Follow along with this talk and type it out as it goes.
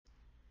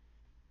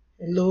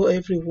Hello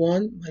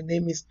everyone, my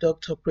name is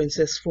Dr.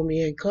 Princess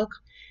Fumi Hancock.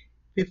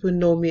 People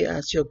know me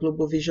as your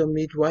Global Vision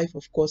Midwife.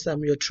 Of course,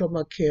 I'm your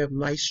trauma care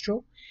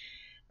maestro.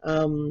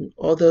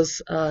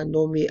 Others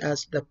know me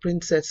as the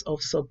Princess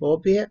of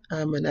Suburbia.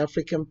 I'm an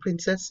African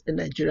princess, a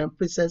Nigerian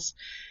princess,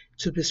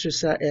 to be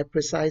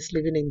precise,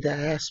 living in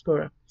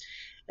diaspora.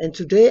 And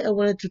today I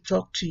wanted to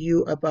talk to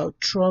you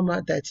about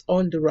trauma that's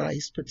on the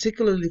rise,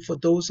 particularly for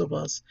those of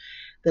us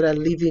that are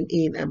living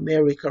in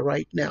America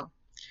right now.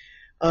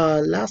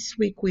 Last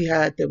week we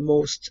had the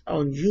most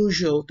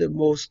unusual, the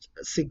most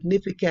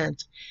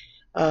significant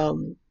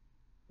um,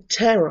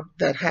 terror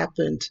that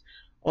happened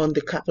on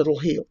the Capitol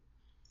Hill,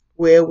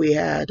 where we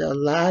had a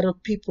lot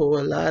of people,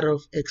 a lot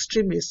of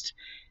extremists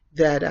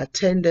that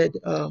attended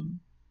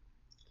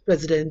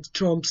President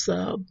Trump's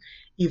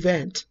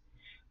event,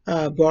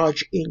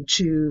 barge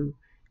into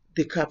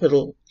the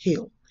Capitol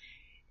Hill.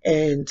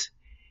 And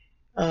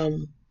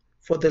um,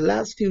 for the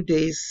last few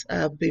days,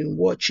 I've been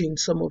watching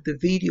some of the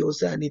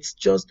videos, and it's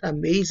just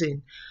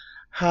amazing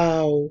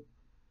how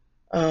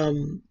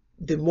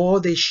the more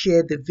they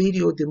share the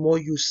video, the more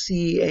you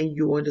see and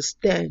you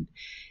understand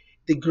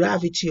the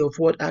gravity of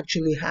what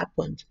actually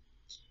happened.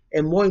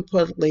 And more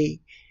importantly,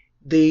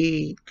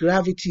 the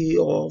gravity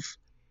of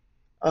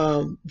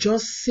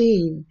just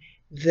seeing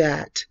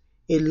that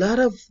a lot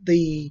of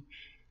the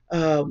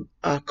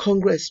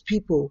Congress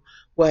people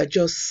were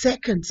just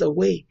seconds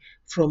away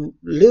from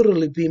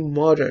literally being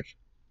murdered.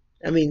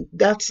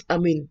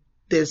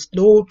 There's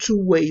no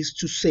two ways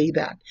to say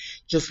that.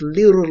 Just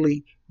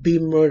literally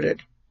being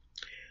murdered.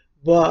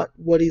 But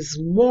what is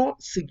more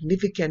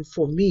significant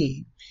for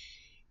me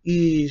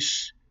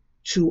is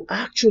to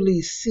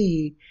actually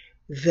see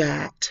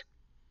that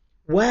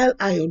while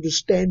I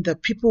understand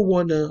that people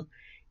want to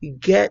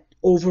get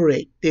over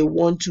it, they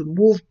want to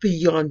move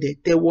beyond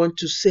it, they want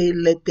to say,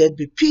 let there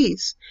be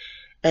peace.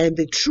 And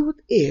the truth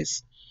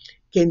is,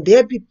 can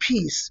there be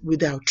peace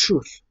without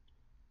truth?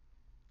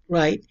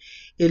 Right?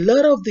 A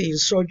lot of the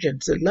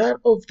insurgents, a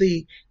lot of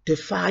the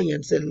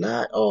defiance, a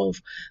lot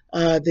of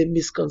the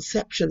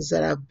misconceptions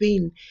that have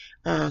been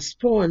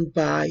spawned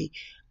by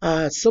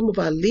some of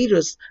our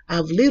leaders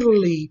have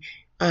literally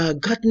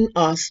gotten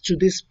us to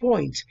this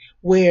point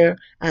where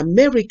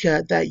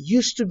America, that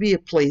used to be a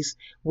place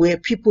where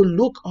people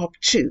look up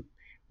to,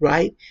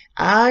 right?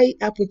 I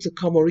happen to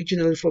come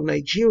originally from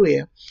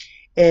Nigeria,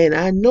 and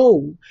I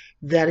know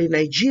that in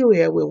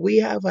Nigeria, when we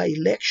have our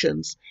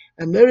elections,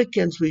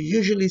 Americans will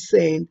usually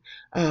send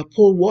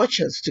poll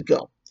watchers to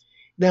go.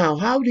 Now,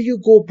 how do you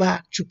go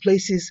back to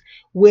places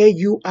where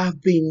you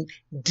have been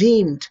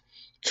deemed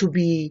to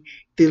be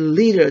the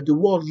leader, the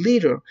world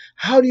leader?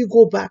 How do you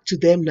go back to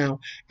them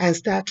now and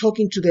start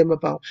talking to them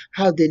about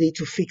how they need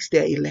to fix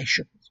their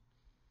election?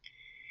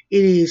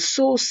 It is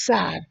so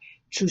sad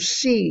to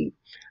see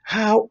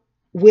how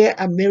where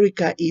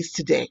America is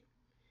today,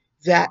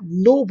 that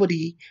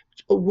nobody,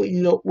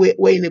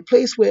 we're in a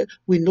place where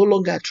we no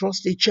longer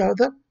trust each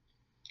other.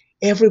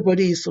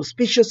 Everybody is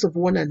suspicious of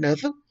one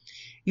another.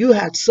 You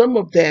had some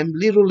of them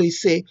literally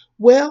say,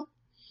 well,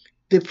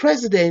 the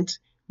president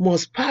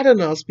must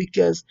pardon us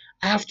because,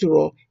 after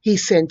all, he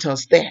sent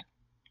us there.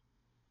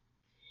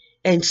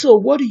 And so,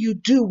 what do you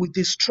do with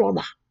this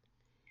trauma?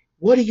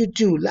 What do you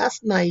do?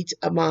 Last night,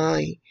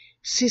 my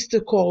sister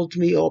called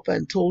me up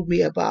and told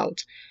me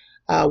about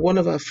one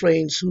of her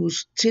friends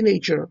whose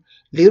teenager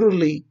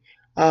literally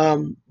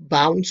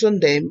bounced on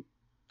them,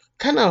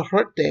 kind of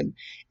hurt them,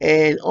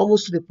 and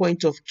almost to the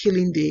point of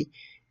killing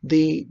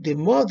the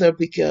mother,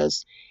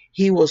 because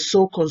he was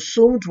so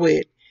consumed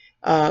with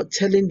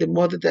telling the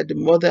mother that the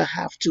mother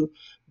have to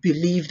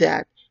believe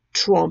that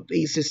Trump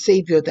is the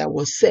savior that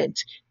was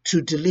sent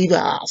to deliver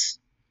us.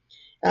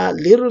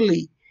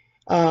 Literally,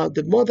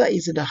 the mother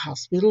is in the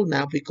hospital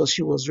now because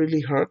she was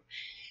really hurt,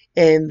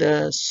 and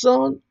the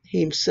son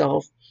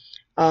himself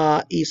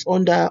is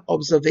under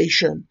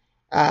observation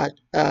at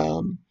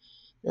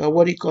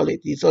what do you call it?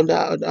 He's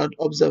under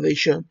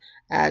observation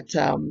at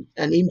an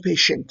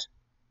inpatient.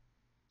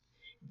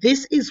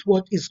 This is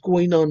what is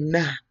going on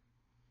now.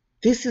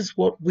 This is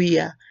what we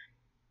are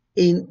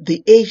in,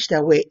 the age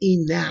that we're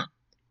in now.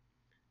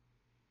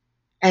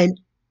 And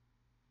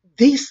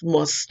this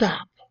must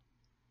stop.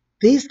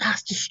 This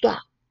has to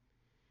stop.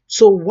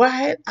 So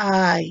while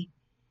I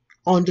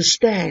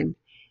understand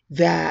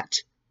that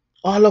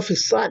all of a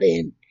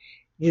sudden,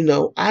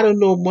 I don't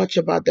know much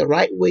about the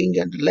right wing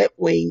and the left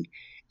wing,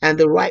 and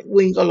the right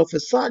wing all of a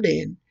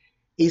sudden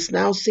is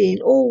now saying,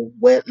 oh,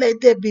 well, let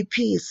there be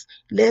peace.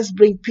 Let's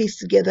bring peace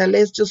together.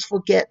 Let's just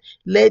forget.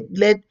 Let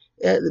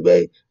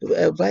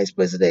Vice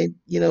President,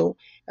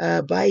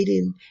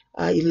 Biden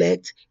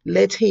elect,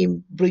 let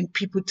him bring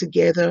people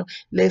together.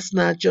 Let's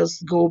not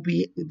just go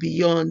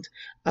beyond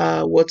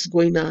what's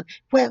going on.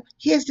 Well,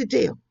 here's the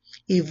deal.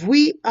 If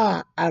we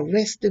are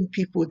arresting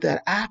people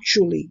that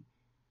actually,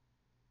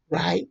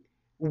 right,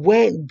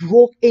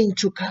 broke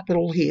into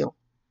Capitol Hill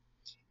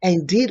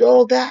and did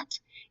all that,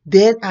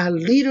 then our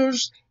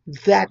leaders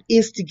that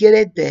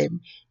instigated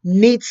them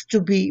needs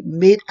to be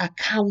made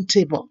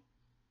accountable.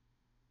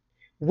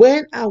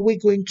 When are we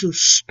going to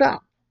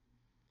stop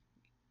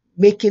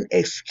making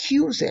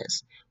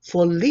excuses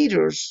for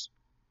leaders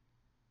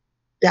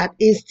that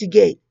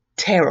instigate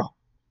terror.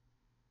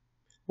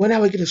 When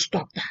are we going to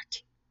stop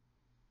that?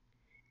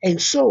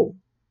 And so,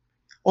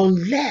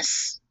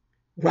 unless,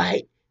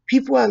 right,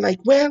 people are like,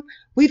 well,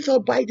 we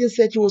thought Biden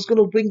said he was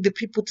going to bring the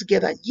people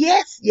together.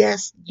 Yes,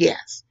 yes,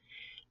 yes.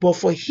 But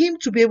for him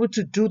to be able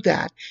to do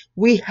that,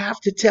 we have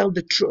to tell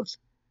the truth.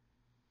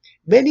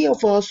 Many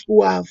of us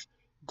who have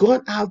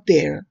gone out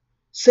there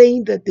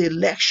saying that the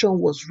election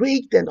was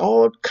rigged and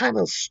all kind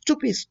of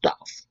stupid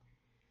stuff,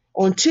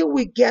 until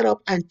we get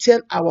up and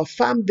tell our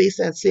fan base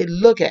and say,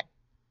 look at,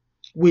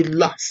 we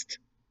lost.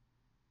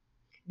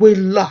 We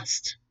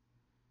lost.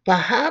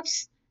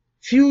 Perhaps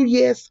few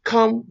years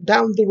come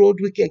down the road,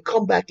 we can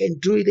come back and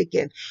do it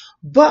again.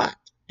 But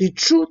the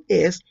truth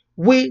is,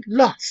 we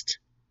lost.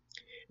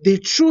 The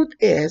truth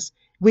is,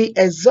 we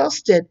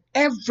exhausted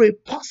every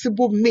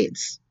possible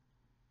means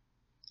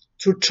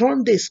to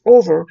turn this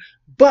over,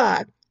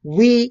 but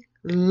we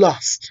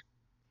lost.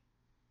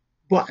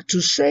 But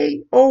to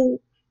say, oh,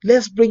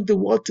 let's bring the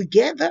world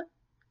together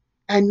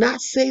and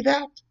not say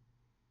that,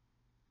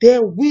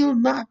 there will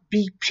not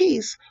be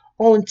peace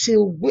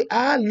until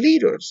our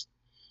leaders,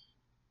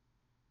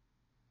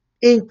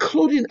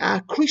 including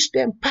our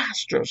Christian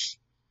pastors,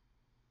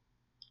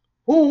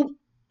 who,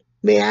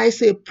 may I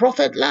say,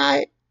 prophet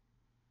lie,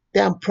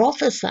 then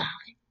prophesy,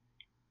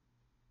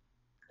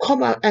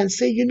 come out and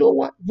say, you know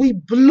what, we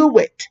blew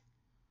it.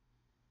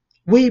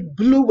 We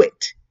blew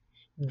it.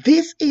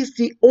 This is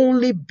the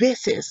only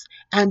basis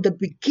and the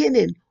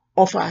beginning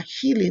of our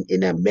healing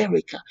in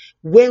America,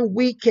 when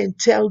we can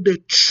tell the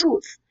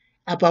truth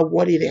about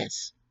what it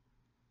is.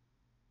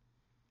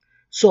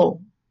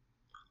 So,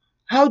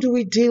 how do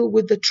we deal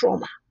with the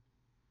trauma?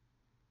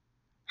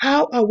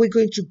 How are we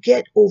going to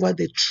get over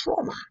the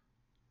trauma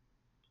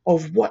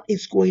of what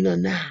is going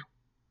on now?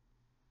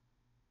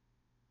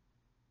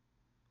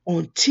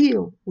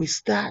 Until we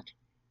start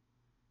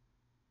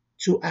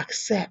to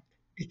accept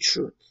the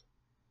truth.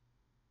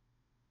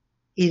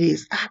 It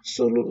is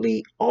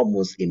absolutely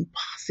almost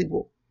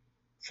impossible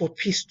for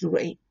peace to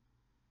reign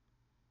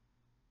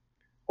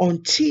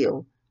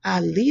until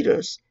our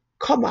leaders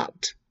come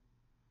out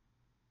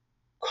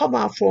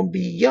from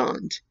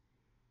beyond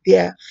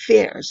their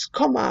fears,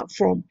 come out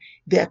from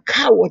their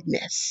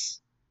cowardness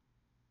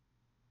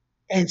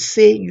and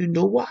say, you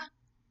know what?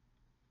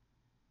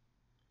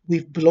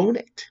 We've blown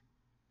it.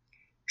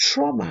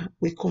 Trauma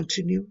will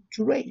continue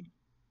to reign.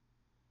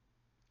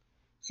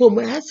 So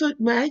may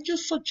I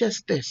just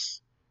suggest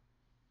this?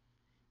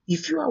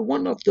 If you are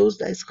one of those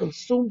that is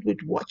consumed with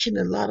watching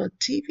a lot of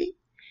TV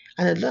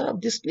and a lot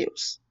of this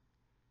news,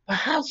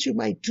 perhaps you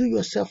might do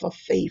yourself a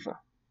favor.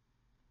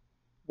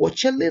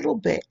 Watch a little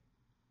bit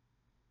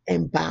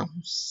and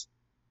bounce.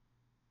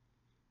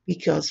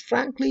 Because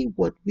frankly,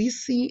 what we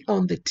see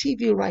on the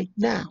TV right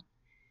now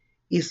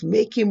is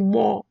making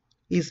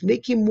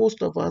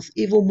most of us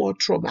even more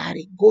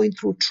traumatic, going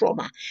through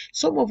trauma.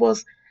 Some of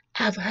us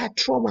have had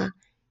trauma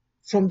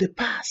from the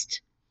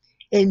past,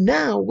 and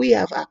now we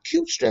have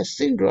acute stress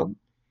syndrome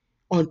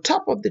on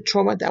top of the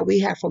trauma that we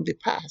had from the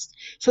past,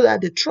 so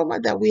that the trauma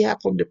that we have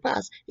from the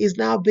past is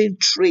now being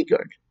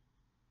triggered.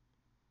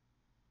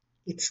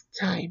 It's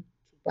time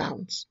to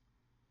bounce.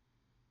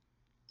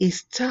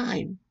 It's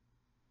time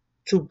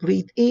to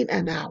breathe in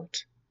and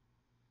out.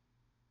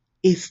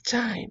 It's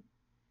time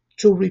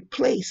to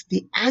replace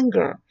the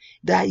anger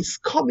that is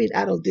coming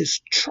out of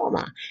this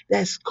trauma,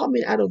 that is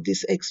coming out of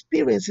these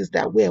experiences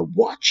that we're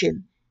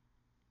watching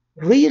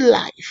real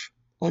life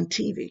on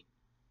TV,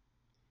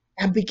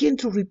 and begin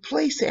to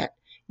replace it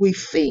with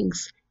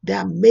things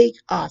that make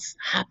us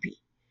happy.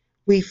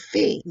 With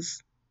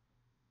things,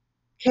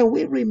 can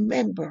we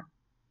remember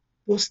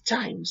those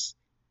times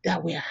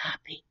that we're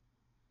happy?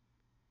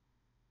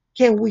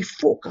 Can we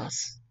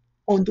focus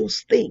on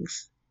those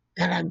things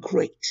that are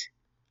great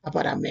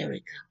about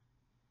America?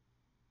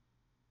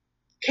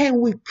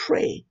 Can we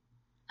pray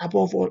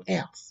above all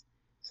else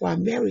for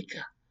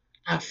America,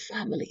 our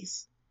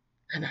families,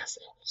 and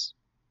ourselves?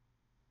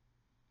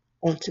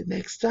 Until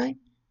next time,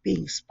 be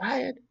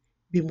inspired,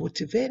 be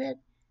motivated,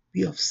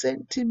 be of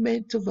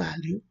sentimental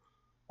value.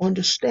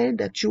 Understand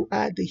that you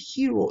are the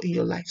hero in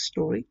your life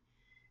story.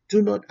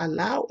 Do not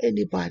allow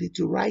anybody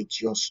to write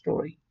your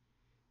story.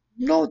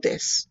 Know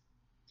this,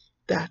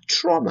 that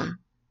trauma,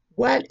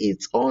 while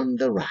it's on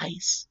the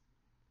rise,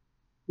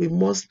 we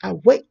must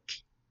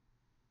awake.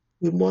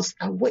 We must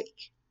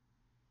awake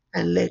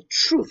and let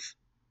truth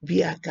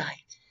be our guide.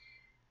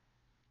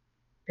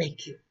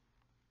 Thank you.